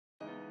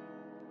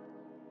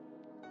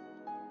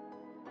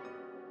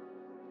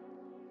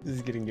This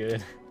is getting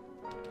good.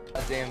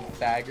 A damn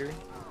fagger.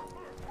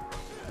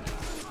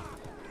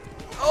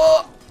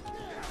 Oh!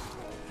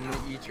 I'm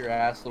gonna eat your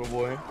ass, little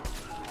boy.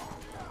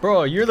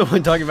 Bro, you're the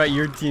one talking about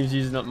your team's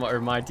using the, or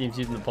my team's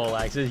using the pole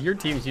axes. Your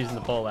team's using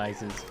the pole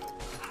axes.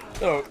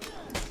 So,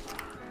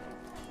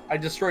 I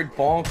destroyed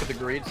Bonk with a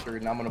great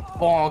sword, and I'm gonna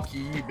bonk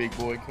you, big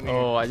boy. Come here.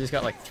 Oh, I just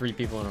got like 3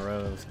 people in a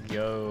row. Let's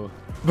go.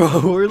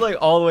 Bro, we're like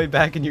all the way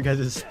back in your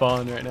guys'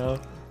 spawn right now.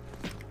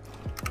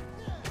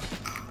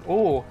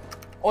 Oh,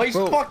 he's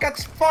Bro.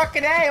 that's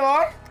fucking A,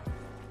 boy.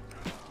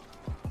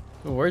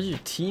 Where's your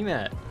team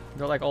at?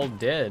 They're like all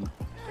dead.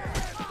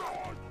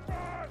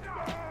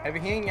 Heavy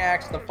hand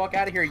axe, the fuck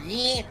out of here.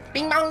 Yeah,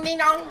 bing bong, ding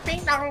dong,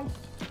 bing dong.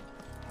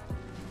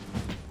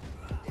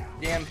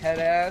 Damn head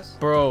ass.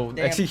 Bro,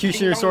 Damn,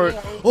 executioner ding sword.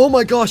 dong, ding dong. Oh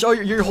my gosh, oh,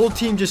 your whole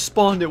team just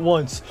spawned at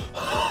once.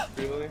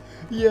 Really?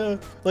 Yeah,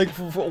 like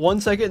for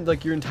 1 second,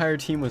 like your entire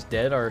team was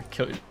dead. Our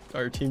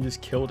team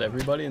just killed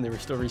everybody, and they were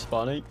still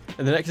respawning.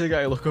 And the next thing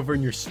I look over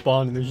in your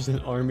spawn, and there's just an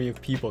army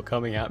of people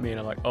coming at me, and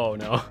I'm like, oh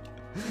no,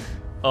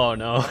 oh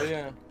no. Oh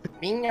yeah.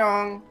 Bing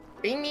dong,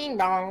 bing ding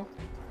dong.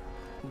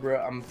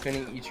 Bro, I'm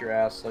finna eat your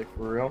ass, like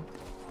for real.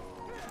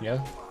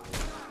 Yeah.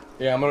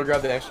 Yeah, I'm gonna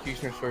grab the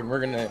executioner sword, and we're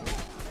gonna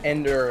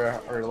end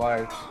our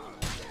lives.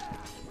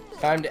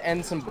 Time to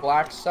end some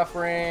black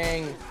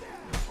suffering.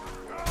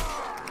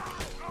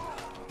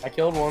 I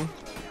killed one.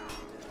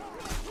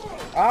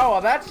 Oh,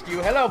 well, that's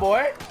you. Hello,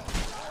 boy.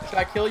 Should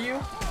I kill you?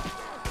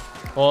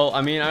 Well,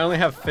 I mean, I only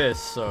have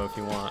fists, so if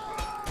you want.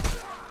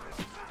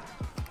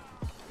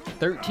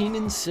 13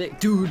 and 6.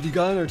 Dude, the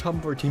guy on our top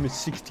of our team is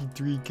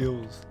 63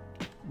 kills.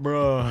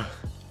 Bruh.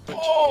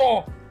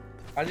 Oh!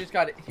 I just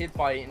got hit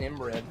by an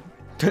inbred.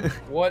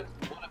 What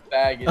a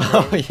bag is,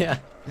 bro. Oh, yeah.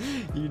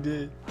 You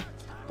did.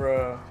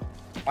 Bro.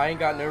 I ain't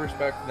got no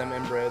respect for them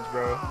inbreds,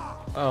 bro.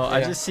 Oh, yeah.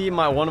 I just see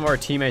one of our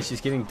teammates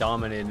just getting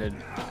dominated.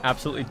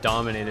 Absolutely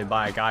dominated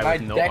by a guy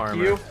with no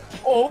armor. You?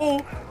 Oh,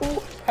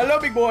 hello,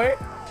 big boy.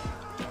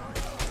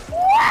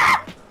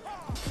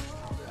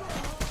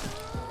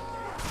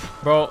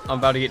 Bro, I'm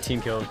about to get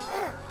team killed.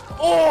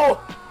 Oh!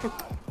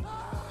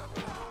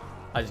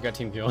 I just got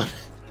team killed.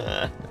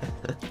 I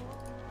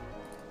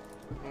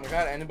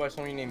got ended by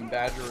somebody named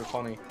Badger or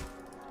Funny.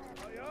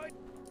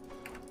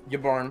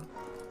 Yabarn.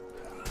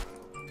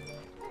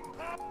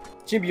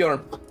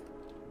 Tibjorn.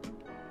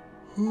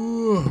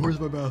 Where's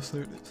my mouse?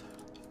 There it is.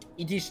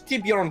 It is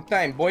Tibjorn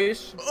time,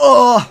 boys.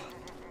 Oh!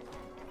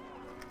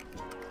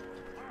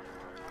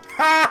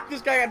 Ha!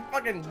 This guy got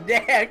fucking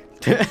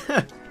decked.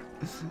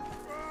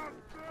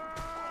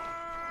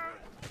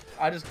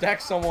 I just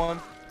decked someone.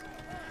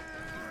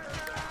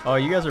 Oh,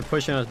 you guys are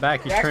pushing us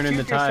back. You're turning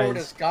the tides. Sword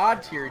tides. is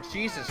God tier.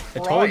 Jesus Christ. I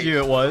told you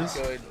it was.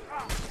 Good.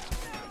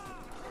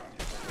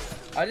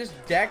 I just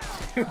decked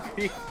 2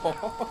 people.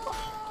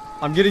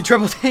 I'm getting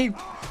triple taped.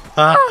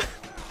 Ah.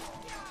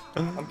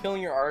 I'm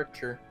killing your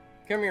archer.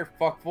 Come here,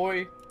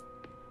 fuckboy.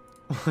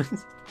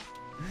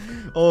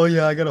 Oh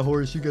yeah, I got a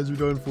horse. You guys are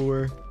done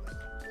for.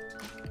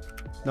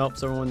 Nope,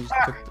 someone just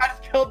took... I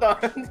killed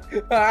them.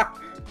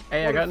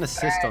 Hey, I got an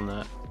assist on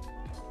that.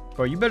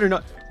 Bro, you better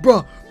not.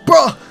 Bro.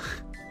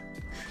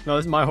 No,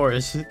 this is my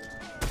horse.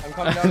 I'm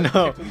coming down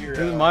No, to your,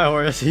 this is my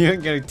horse. You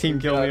ain't gonna team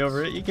kill me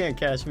over it. You can't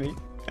catch me.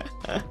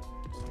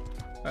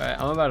 Alright,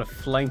 I'm about to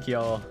flank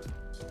y'all.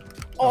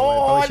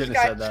 Oh, I shouldn't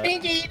have said that.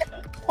 Chinky.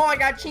 Oh, I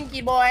got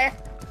Chinky, boy.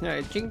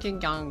 Yeah, ching ching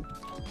dong.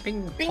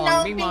 Bing Bing bong,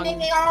 dong, bing bing bong. ding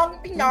dong,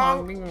 bing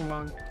dong. Bing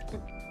bong.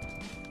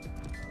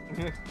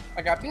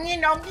 I got bing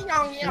ding dong, ding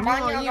dong, ding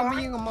dong,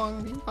 Bing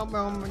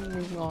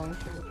bong.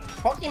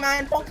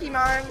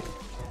 Pokemon.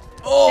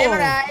 Oh!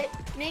 Samurai.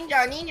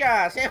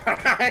 Ninja,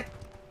 samurai.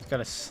 Got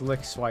a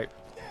slick swipe.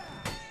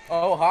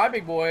 Oh, hi,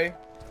 big boy.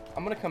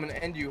 I'm gonna come and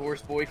end you,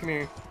 horse boy. Come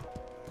here.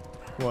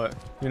 What?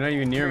 You're not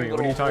even near me. What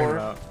are you talking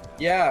about?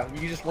 Yeah,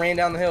 you just ran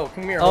down the hill.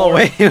 Come here. Oh,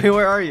 horse. wait,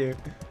 where are you?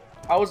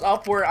 I was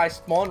up where I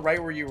spawned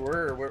right where you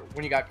were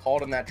when you got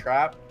caught in that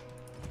trap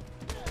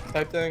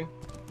type thing.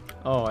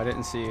 Oh, I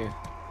didn't see you.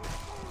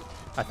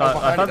 I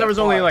thought there was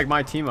only like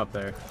my team up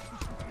there.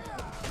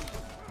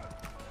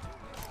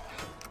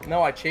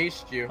 No, I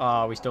chased you.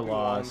 Oh, we still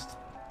lost.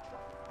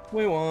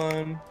 We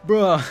won.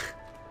 Bruh.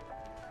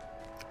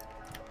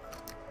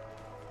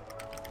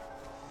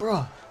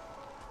 Bruh.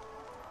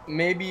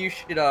 Maybe you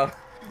should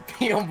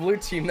be on blue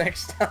team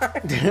next time.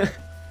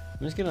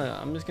 I'm just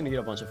gonna get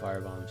a bunch of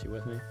fire bombs. You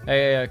with me?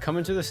 Hey, come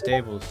into the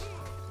stables,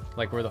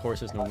 like where the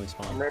horses normally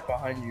spawn. I'm right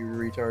behind you,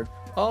 retard.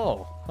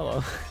 Oh,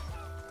 hello.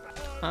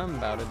 I'm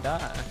about to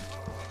die.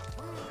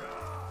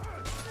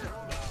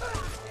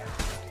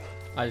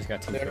 I just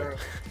got team killed.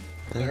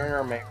 They're in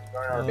our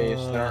base.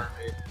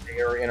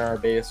 They're in our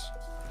base.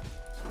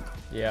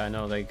 Yeah, I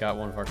know. They got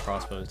one of our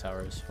crossbow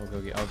towers. I'll go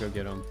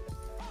get them.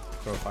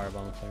 Throw a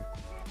firebomb up there.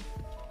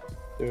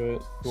 Do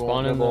it.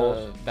 Spawn in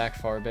the back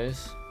far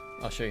base.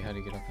 I'll show you how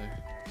to get up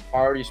there. I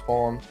already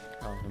spawned.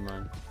 Oh, never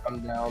mind. I'm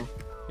down.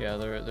 Yeah,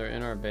 they're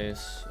in our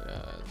base.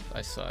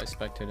 I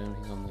spectated him.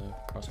 He's on the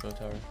crossbow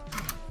tower.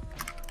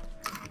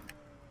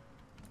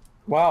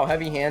 Wow,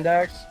 heavy hand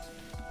axe.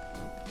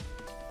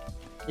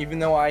 Even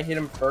though I hit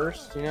him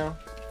first, you know?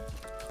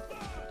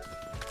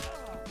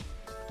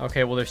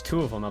 Okay, well there's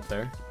 2 of them up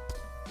there.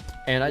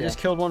 And I Yeah. just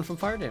killed one from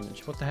fire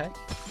damage. What the heck?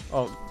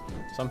 Oh,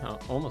 somehow.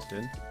 Almost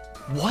did.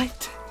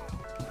 What?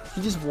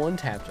 He just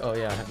one-tapped. Oh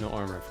yeah, I have no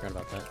armor. I forgot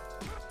about that.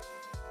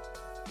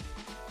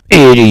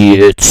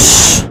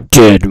 Idiots.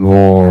 Dead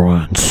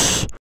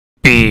morons.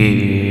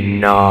 Be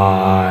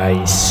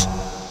nice.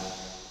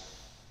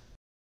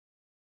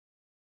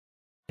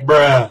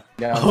 Bruh.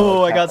 Yeah,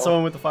 Oh, I got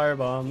someone with the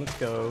firebomb. Let's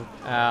go.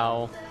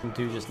 Ow. Some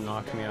dude just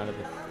knocked me out of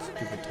the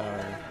stupid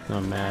tower.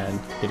 I'm mad.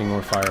 Getting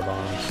more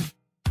firebombs.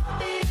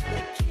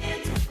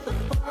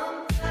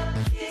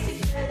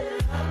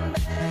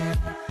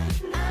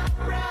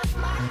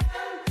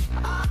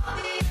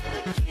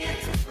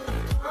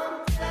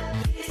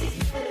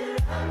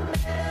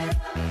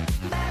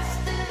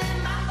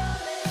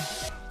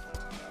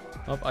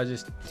 Oh, I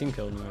just team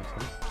killed him.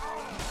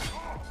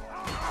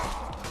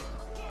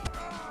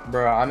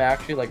 Bro, I'm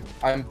actually like,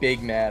 I'm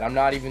big mad. I'm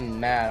not even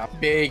mad. I'm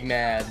big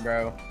mad,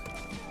 bro.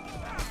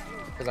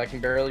 Because I can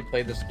barely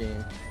play this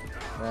game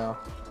now.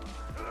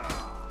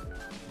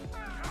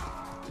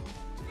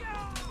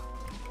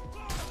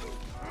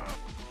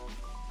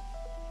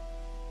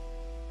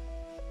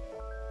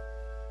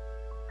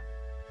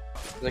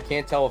 Because I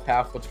can't tell with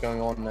half what's going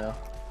on now.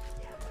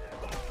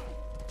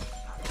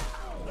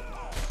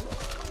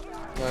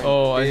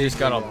 Oh, I just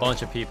got a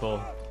bunch of people.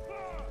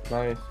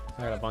 Nice.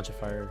 I got a bunch of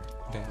fire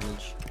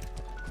damage.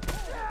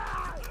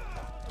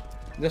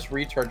 This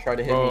retard tried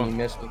to hit me and he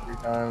missed me 3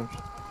 times.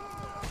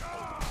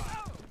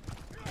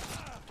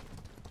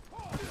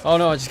 Oh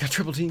no, I just got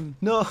triple team.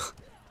 No.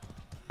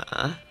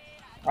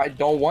 I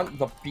don't want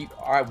the beat.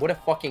 Alright, what a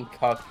fucking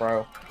cuck,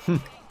 bro.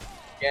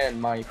 Again,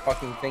 my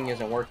fucking thing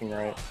isn't working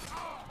right.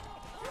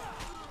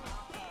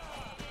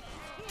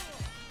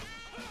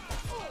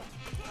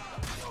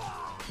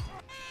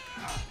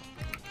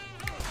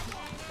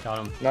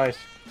 Got him. Nice.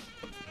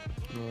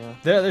 Yeah.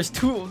 There's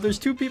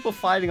two people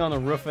fighting on the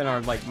roof in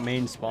our like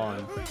main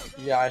spawn.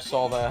 Yeah, I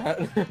saw that.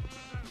 I'm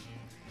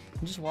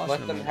just watching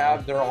Let them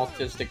have their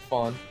autistic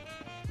fun.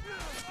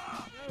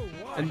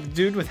 And the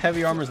dude with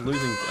heavy armor is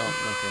losing. Oh,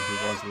 okay,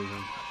 he was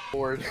losing.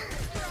 Forward.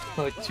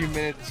 Like 2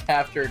 minutes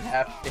after it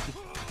happened.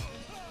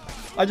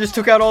 I just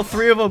took out all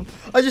 3 of them.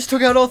 I just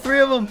took out all 3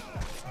 of them.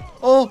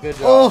 Oh, Good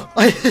job. oh!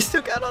 I just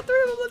took out all 3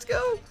 of them. Let's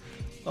go.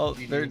 Oh,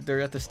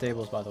 they're at the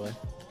stables, by the way.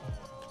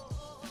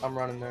 I'm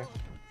running there.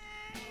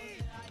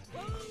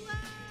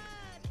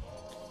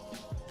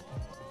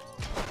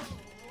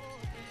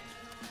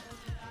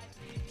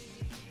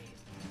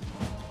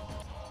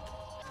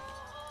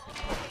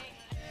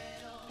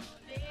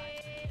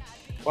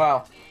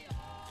 Wow.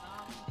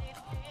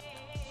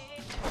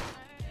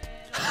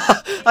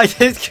 I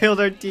just killed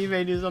our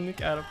teammate who's on the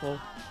catapult.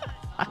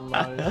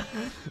 Nice.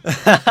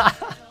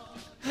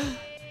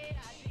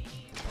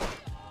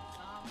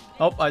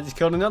 Oh, I just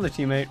killed another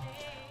teammate.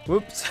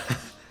 Whoops.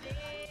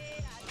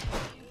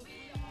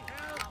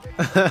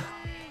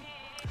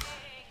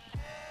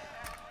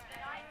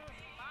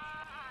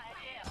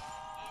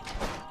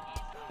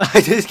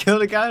 I just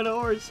killed a guy on a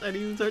horse and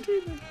he was our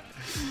teammate.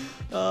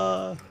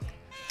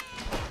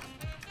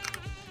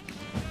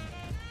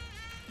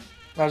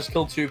 I just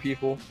killed 2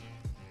 people.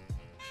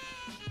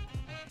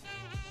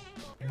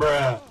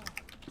 Bruh.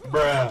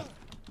 Bruh.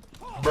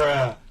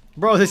 Bruh.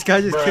 Bro, this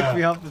guy just kicked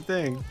me off the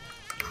thing.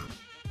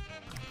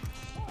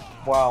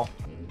 Wow.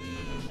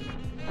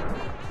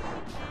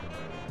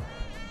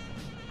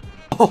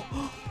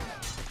 Oh.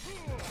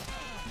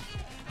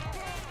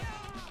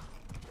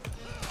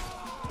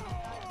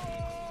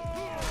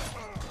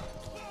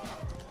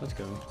 Let's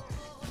go.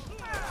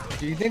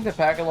 Do you think the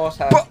packet loss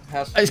has to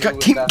I just do got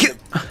with team that? kill.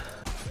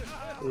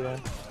 Yeah.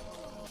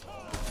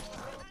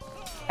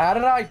 How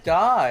did I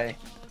die?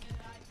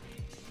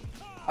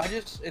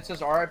 It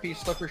says RIP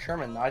Slipper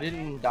Sherman. I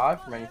didn't die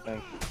from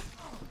anything.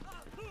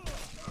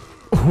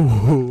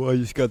 Oh, I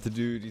just got the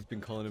dude. He's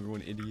been calling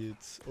everyone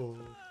idiots. Oh.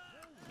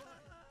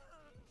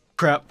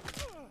 Crap.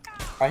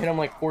 I hit him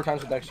like 4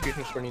 times with the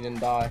execution sword and he didn't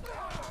die.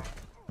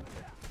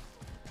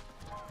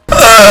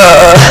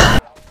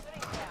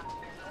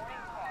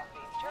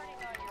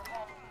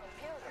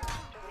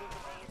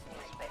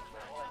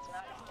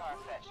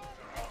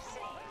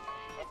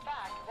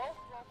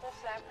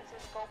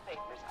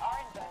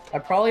 I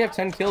probably have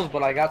 10 kills,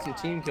 but I got some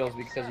team kills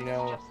because, you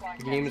know,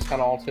 the game is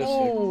kind of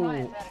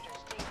autistic.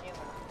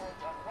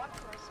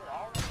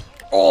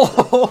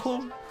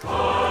 Oh.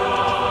 Oh.